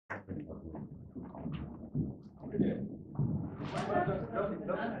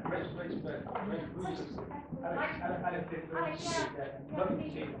nothing at which rules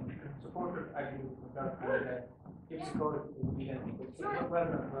nothing changed. Supporter actually gives a code to be anything. Well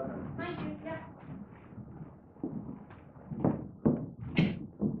done. Thank you. Yeah.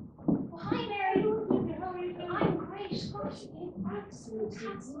 Well, hi Mary. How are you doing? I'm great. Gosh, absolutely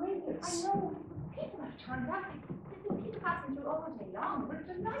great. I know. People have turned out. People passing through all day long. We're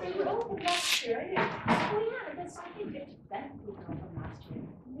delighted. We're open last year, are you? Oh yeah, that's I think 50% people from last year.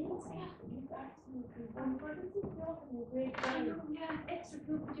 Amazing. Absolutely wonderful. This is a great time. Yeah, extra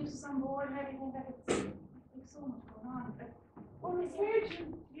food producers on board and everything. That it's so much going on. But, well, it's weird to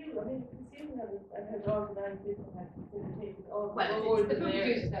you. I mean, considering that has organised this and has facilitated all the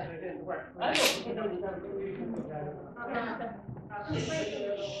producers that are doing the work. I know, you know, that's really good.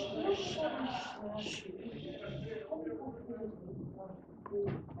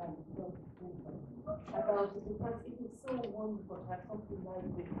 About it because it is so wonderful to have something like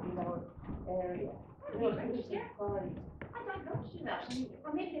this in our area. I'd love to do that.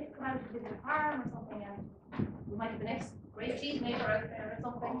 Or maybe they come out to visit a farm or something, and we might have the next great cheese maker out there or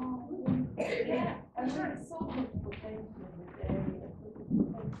something. Yeah, I'm sure it's so much potential in this area.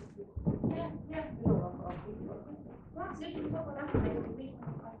 Yeah. Absolutely. What would happen? I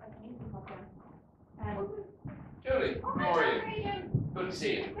can easily pop down. Julie, Oh, how are you? How are you doing? Good to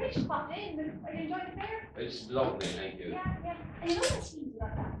see you. Great to pop in. Are you enjoying the fair? It's lovely, thank you. Yeah. And you know that team you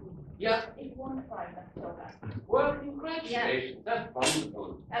got that week? Yeah. It won the prize at the show last week. Well, congratulations. That's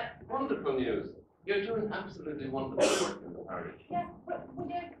wonderful. Wonderful news. You're doing absolutely wonderful work in the parish. Yeah, but would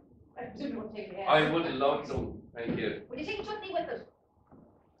you? I presume you would take it. I would love to. Thank you. Would you take chutney with it?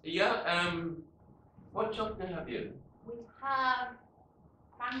 Yeah. What chutney have you? We have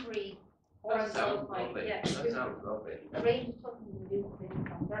cranberry. That sounds lovely. Yeah. That sounds lovely. A range of chutney we use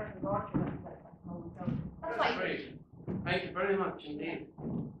from certain orchards at home. So that's That's great. Thank you very much indeed.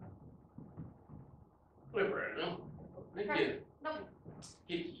 Clipper, no? Thank you. No.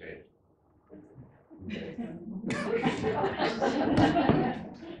 Keep the change.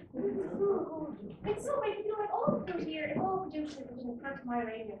 It's so great, you know, like all through here, it's all produced in the first mile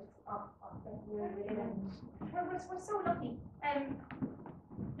radius of where we live in. We're so lucky.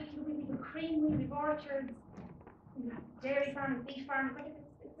 We have creamery, we have orchards, we have dairy farms, beef farms. Like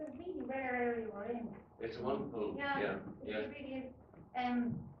it's a really rare area we're in. It's wonderful. Yeah. It really is.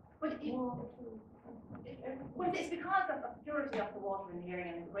 But it's because of the purity of the water in the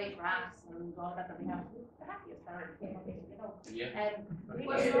area and the great grass and all that we have. It's the happiest part, you know. Yeah.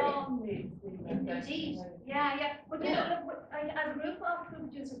 Indeed. Yeah. But you know, look, as a group of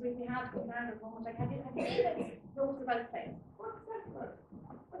food producers, we have been around at the moment. Like, have you seen this Roosevelt place? What's that about?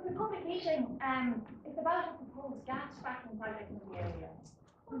 Well, the public meeting, it's about a proposed gas fracking project in the area.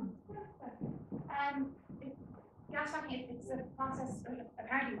 Gas fracking, it's a process,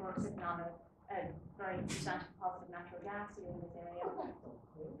 apparently we're sitting on a very substantial deposit of natural gas here in this area.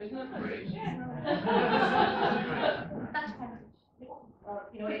 Isn't that great? Yeah. That's kind of,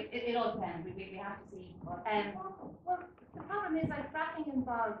 you know, it all depends. We have to see. Well, the problem is, like, fracking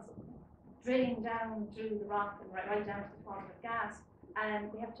involves drilling down through the rock and right down to the deposit of gas,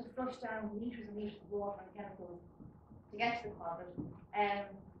 and we have to flush down liters and liters of water and chemicals to get to the deposit. And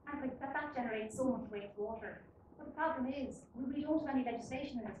like that generates so much wastewater. But the problem is, we don't have any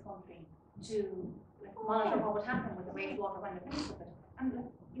legislation in this country to monitor what would happen with the wastewater when they're finished with it. And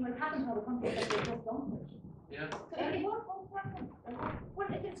you know, it happens in other countries that they just dump it. Yeah. So it won't happen. Well,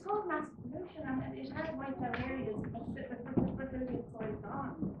 it's called mass pollution, and it has wiped out areas for 30 soil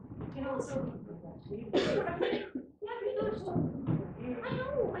gone. You know, so yeah, we do. I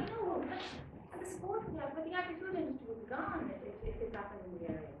know. And the support we have, but the agri-food industry would be gone if it happened in the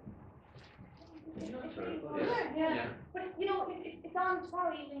area. Yeah. But you know, it's on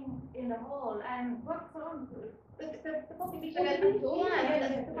tomorrow evening in the hall, and what's on the public meeting? The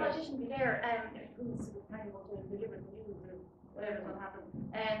politician will be there, who's kind of going to deliver the news or whatever's going to happen.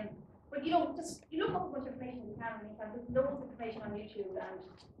 But you know, just you look up as much information as you can, and there's loads of information on YouTube, and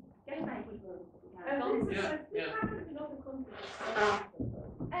get as many people as you can. This happens in other countries.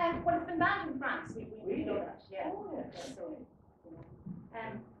 Well, it's been banned in France. We know that. Yeah. So,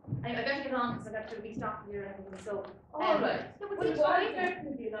 I better get on because I've got to restock here and everything. So, all right.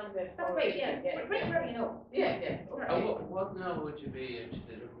 That's great. Yeah. Great for you know. Yeah. What now would you be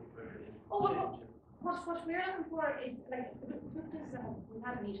interested in? What we're looking for is like we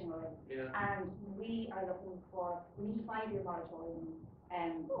had a meeting already, and we are looking for we need a 5-year moratorium,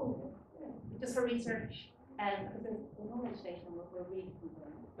 just for research, because there's no legislation, and we're really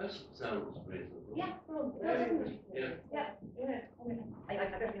concerned. That sounds reasonable. Yeah. I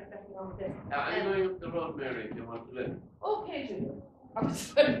better get on with this. I'm going up the road, Mary, if you want to live. Okay, Julia.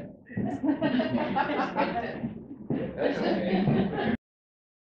 That's okay.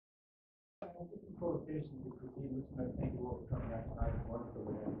 Qualifications to proceed, which I think you will come out tonight, wonderful,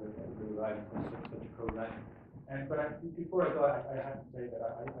 the writing for such a program. And before I go, I have to say that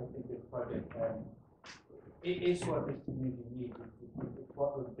I think this project it is what this community needs. It's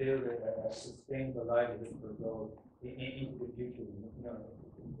what will build a sustainable livelihood for growth into the future. You know,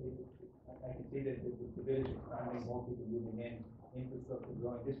 I can see that the village is expanding, more people moving in, infrastructure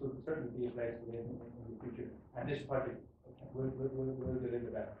growing. This will certainly be a place to live in the future, and this project will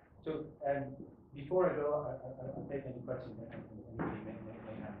deliver that. So, before I go, I'll take any questions that anybody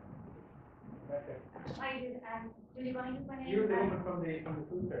may have. Okay. I did, did you want to use my name? You're the woman from the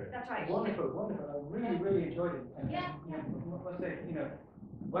food fair. That's right. Wonderful, wonderful. I really enjoyed it. And, Yeah, yeah. Must say, you know,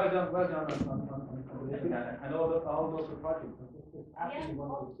 well done on delivering that, and all local projects. It's absolutely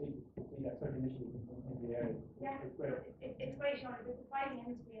wonderful to see that sort of initiative in the area. Yeah, It's great. it's great, Sean, it's a thriving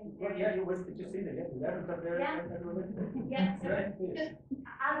industry in Well, yeah, you would just see that, yeah, 11 up there. Yeah. Yeah, so Right. just,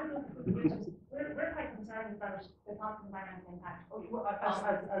 as a group, we're quite concerned about the cost of environmental impact. Oh, well, as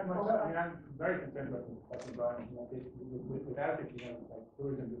myself, I mean, I'm very concerned about the environment, you know, without it, you know, like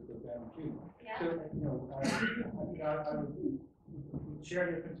tourism just goes down the tube. Yeah. So, you know, I would share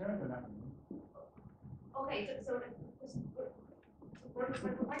your concerns on that. Okay, so we're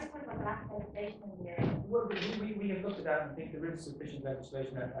quite concerned about the lack of legislation in the area. Well, we have looked at that and think there is sufficient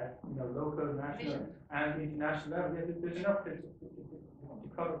legislation at you know, local, national, and international level. There's enough to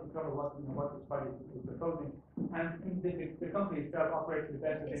cover what, you know, what this project is proposing. And the company itself operates to the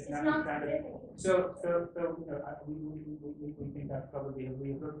best of It's international not standards. specific. So, you know, we think that's probably,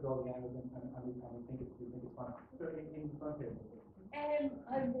 we have looked at all the angles and we think it's fine. So in front here.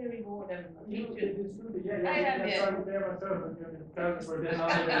 I'm very bored, I'm It's teaching. true, yeah, I am, that's yeah. why I'm there myself, and thanks for this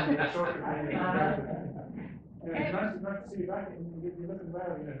honor and the short training. It's nice to see you back, and you're looking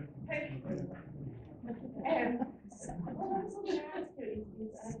well, you know. What I was going to ask you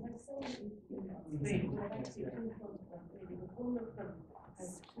is I have so many great, but I've actually two photographs, really, but one of them has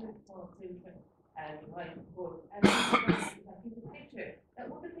two small children and white book, and it's a picture that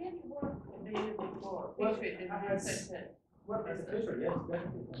would have been any work available for pictures in this center. Well, as a fisher, yes,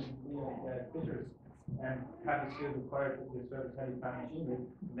 definitely. I mean, fishers have the skills required to service heavy plant machinery,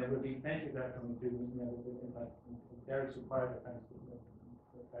 and there will be plenty of that coming through, you know, Derek's required that kind of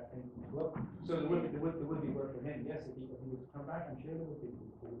that thing as well. So there would be work for him, yes, if he was to come back, I'm sure there would be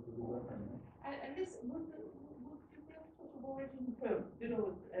work for him. And this, would you be able to put a word in for, you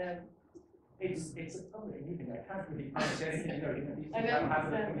know, It's a totally new thing. I can't really promise anything, you know, these I things don't happen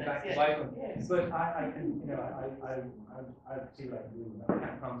understand coming that, back to yeah. life. Yes. But I can, you know, I see what I can do, you know, I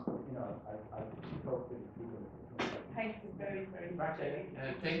can't promise, but, you know, I talk to the people. Thank you very much.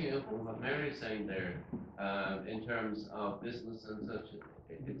 Taking up on what Mary's saying there, in terms of business and such,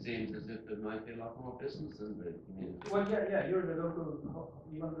 it seems as if there might be a lot more business in the community. Well, yeah, you're the local,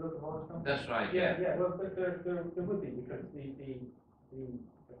 you want the local haulage company? That's right, Yeah, well, but there would be, because the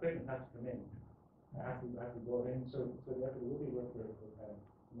equipment has to come in, has to go in, so therefore there will be work for,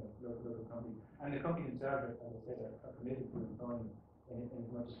 you know, local companies. And the company themselves, as I said, are committed to employing in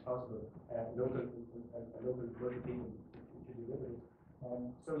as much as possible, local people to deliver it.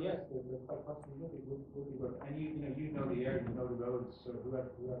 So yes, there's quite possibly will be work. And you know the area, you know the roads, so whoever,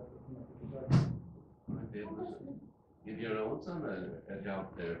 you know, Might be able to give your own son a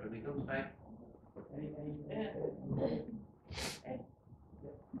job there when he comes back. any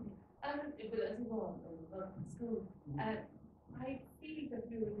And as you go on school, I feel that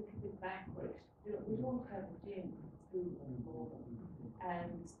we're a little bit backward. You know, we don't have a gym in school at the moment.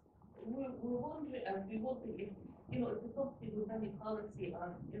 And we're wondering, and we wondering if, you know, if the company would have any policy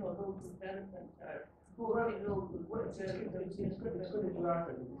on, you know, local development or supporting local It's good that you ask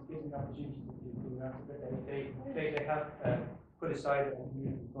it, it gives an opportunity to answer that they have put aside a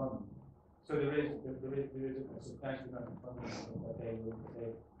community fund. So there is a substantial amount of funding that they will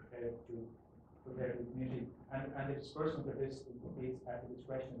prepare to prepare the community. And the disbursement of this is at the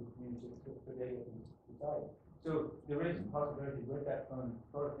discretion of the community, so they can decide. So there is a possibility with that fund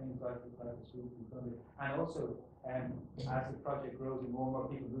for things like the schools to be funded, and also as the project grows and more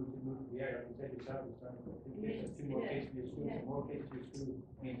people move to the area, like you said yourself, it's trying to two more kids to your school, more kids to your school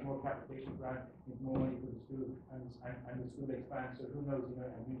means more capitation grant, means more money for the school, and the school expands. So who knows, you know,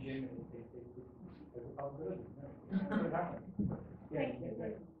 a new gym there's a possibility. It could happen.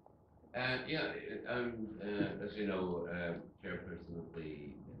 As you know, chairperson of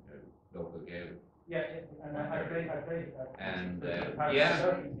the local Galway. Yeah, and I played. And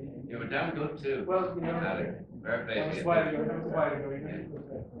yeah, you were damn good too. Well, you know, Alex. Fair play That to was you. a while ago, that was a while ago, you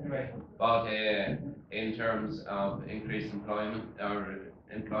know, anyway. But in terms of increased employment or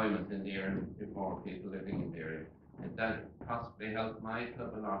employment in the area for people living in the area, did that possibly help my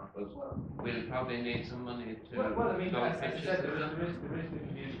club a lot? But we'll probably need some money to Well, I mean, go as I pitches said, and stuff. there is the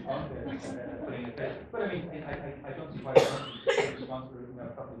community fund there, putting it there. But I mean, I don't see why we don't sponsor, you know,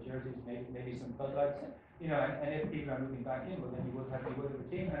 a couple of jerseys, maybe some floodlights, you know, and if people are moving back in, well, then you would have a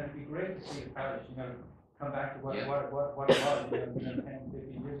team, and it'd be great to see the parish, you know, come back to what it was, you know, 10,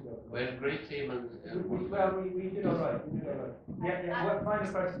 15 years ago. We had a great team and We did all right, Yeah, what,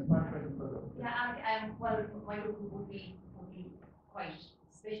 final question for the. Yeah, well, my group would be quite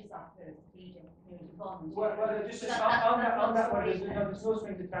suspicious of the strategic community fund. Well, just But on that one, that's there's no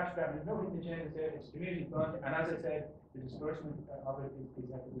strings attached to that, there's no hidden agenda there, it's community fund, and as I said, the disbursement of it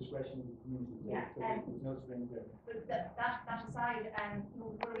is at the discretion of the community. Yeah, So there's no strings there. But that aside, you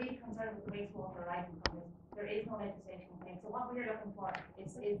know, we're really concerned with the wastewater arising from this. There is no legislation in place. So what we're looking for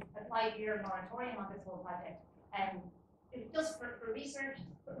is a 5-year moratorium on this whole project. It's just for research,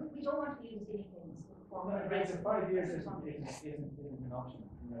 but we don't want to use anything for No, the 5 years isn't an option,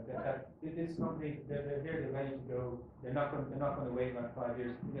 you know, this company, they're here, they're ready to go, they're not gonna wait around 5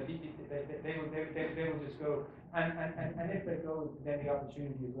 years, you know, they will just go, and if they go, then the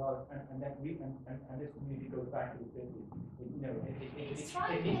opportunity is lost, and then and this community goes back to the 50s, you know,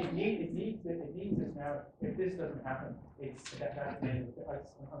 it needs this now. If this doesn't happen,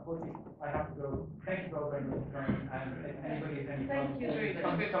 unfortunately, I have to go. Thank you all very much for coming, and anybody has any Thank you very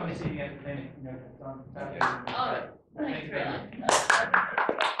much. come and see me at the clinic, you know, it's on Saturday. All right. Thank you very much.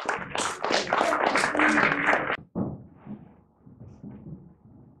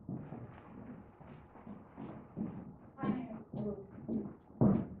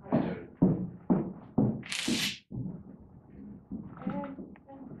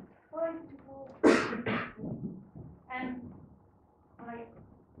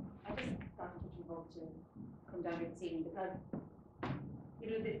 I just thought that you hope to come down here this evening because, you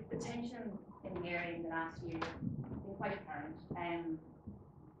know, the tension in the area in the last year has been quite apparent.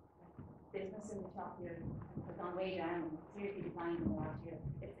 Business in the top here has gone way down, seriously declined in the last year.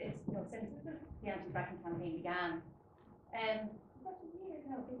 It's you know, since the anti-fracking campaign began. That's a year,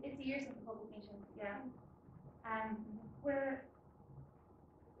 no, it's a year since the public meeting, yeah. Where,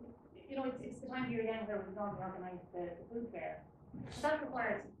 you know, it's the time of year again where we normally organise the food fair. So that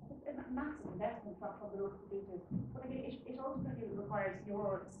requires a massive investment from the local producers, but it ultimately requires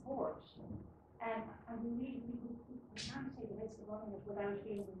your support. And we can't take the risk of running it without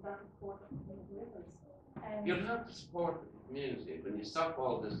being that support from the delivers. You'll have to support the community when you stop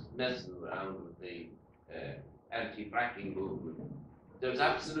all this messing around with the anti-fracking movement. There's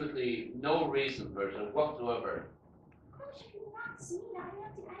absolutely no reason for it whatsoever. Of course, you cannot see that. I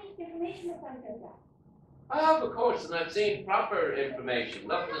haven't seen any information about that. I have, of course, and I've seen proper information,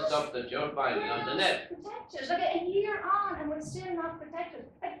 not the stuff that you're finding on the net. Protected. Look, a year on and we're still not protected.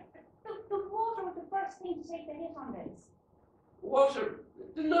 The water was the first thing to take the hit on this. Water,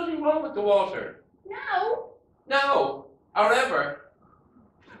 there's nothing wrong with the water. Now? Now, or ever.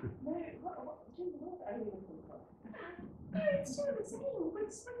 What are you looking for? It's still the same. We're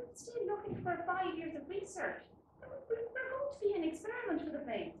still looking for 5 years of research. We're going to be an experiment for the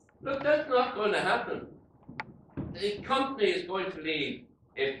place. Look, that's not going to happen. The company is going to leave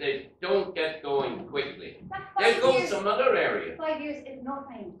if they don't get going quickly. They'll go some other area. 5 years is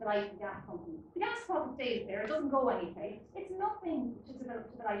nothing to the life of the gas company. The gas pump stays there, it doesn't go anyplace. It's nothing to the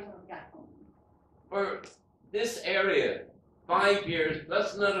life of the gas company. For this area, 5 years,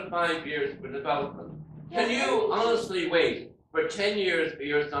 plus another 5 years for development. Can you honestly wait for 10 years for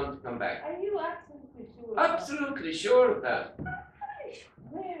your son to come back? Are you absolutely sure? Absolutely sure of that.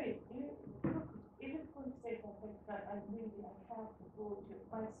 Mary, if it's going to stay something that I can't afford to.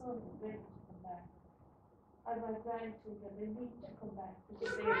 My son is ready to come back. And my grandchildren, they need to come back.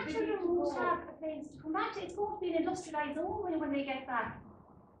 Your grandchildren won't have a place to come back to. It's going to be an industrialised zone when they get back.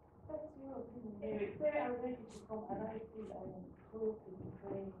 That's your opinion, Mary. They are ready to come, and I feel I am totally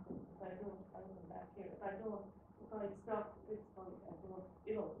betraying them if I don't bring them back here. If I stop at this point, I don't,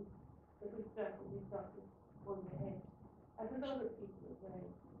 you know, if we start going ahead. And there's other people as well.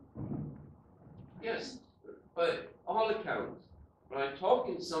 Yes, by all accounts, when I'm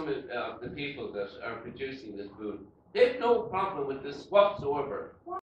talking to some of the people that are producing this food, they've no problem with this whatsoever.